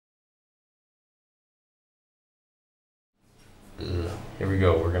Here we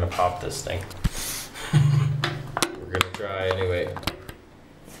go, we're gonna pop this thing. We're gonna try anyway.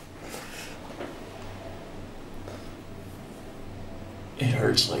 It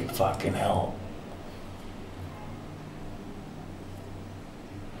hurts like fucking hell.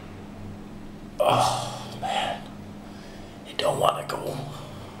 Oh man, I don't want to go.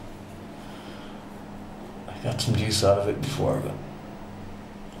 I got some juice out of it before, but.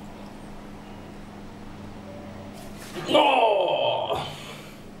 Oh!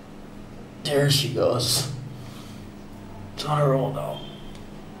 There she goes. It's on her roll now.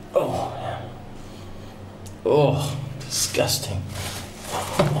 Oh man. Oh, disgusting.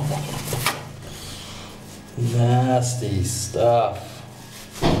 Nasty stuff.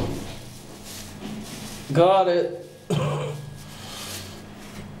 Got it.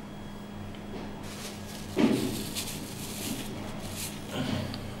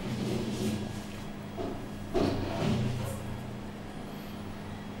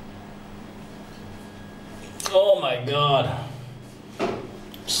 Oh my god.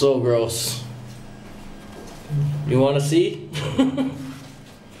 So gross. You want to see?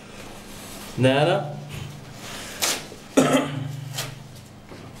 Nana?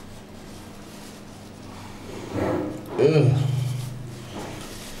 Ugh.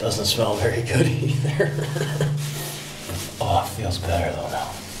 Doesn't smell very good either. Oh, it feels better though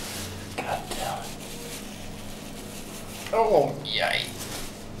now. God damn it. Oh,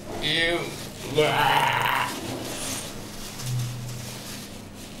 yikes. Ew. Ah.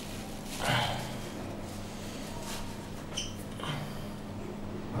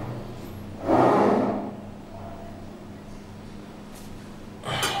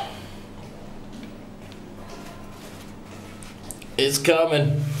 It's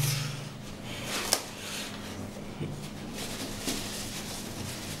coming.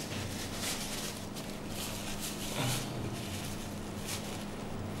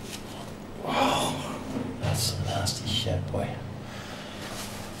 Oh, that's some nasty shit, boy.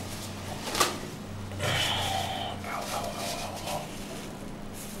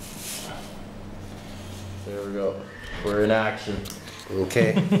 There we go. We're in action.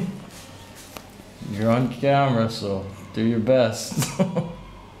 Okay. You're on camera, so do your best.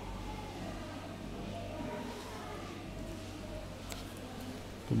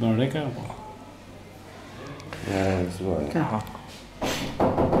 Bara räcka på. Ja, så. Jaha.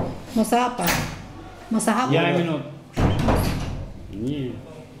 Måste hapa. Måste hapa. Ja, minut. Nie.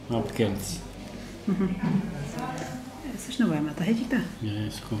 Apkels. Chcesz na łamę, to hedzik ta?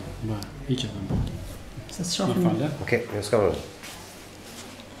 Ja, skoro. Ba, idź tam. Chcesz Na szofem. falę? Okej, nu ska vi.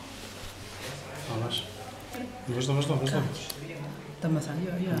 Annars. Förstå. De har sagt,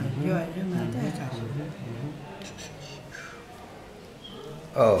 gör med det kanske.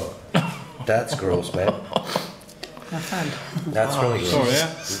 Oh, that's gross, man. I alla fall. That's really gross. Sorry.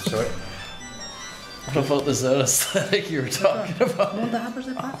 I'm sorry. What about this anesthetic you were talking about? Måste hapa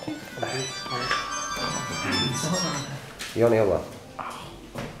sig pappi. Joni, olla.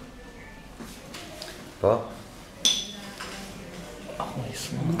 Va? Holy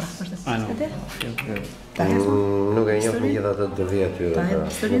smokes. Måste hapa sig I know. pappi. Feel good. Det här är så. Nog är jag med att du vet ju.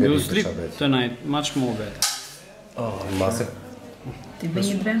 You sleep tonight much more better. Oh, Massa. Det blir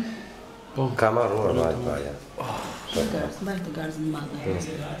mindre. Kamaror vai vai. Väldigt garsen man.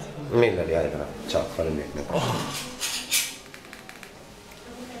 Millä oli aikana? Chaffari mycket.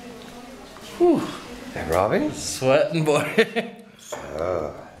 Hey, Robin? Sweating, boy.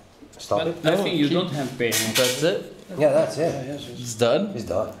 Stop it. I think you don't have pain. That's it? Yeah, that's it. It's done? He's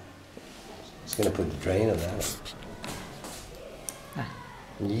done. He's gonna put the drain on that.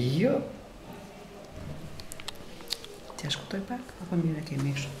 Yep. Тяжко той пак, а помира ке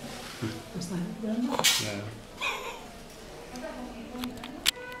миш.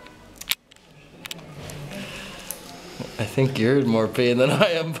 I think you're in more pain than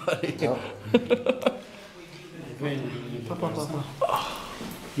I am, buddy. No.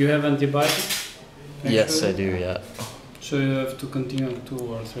 You have antibiotics? Yes, I do, yeah. So you have to continue 2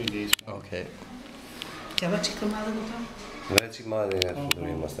 or 3 days. Okay. Tja, vad tycker du om det då? Väldigt mycket det är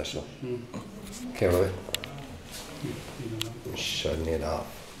för måste så. Okej, Robin. Shut it off.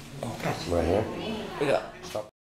 Right here. Yeah. Stop.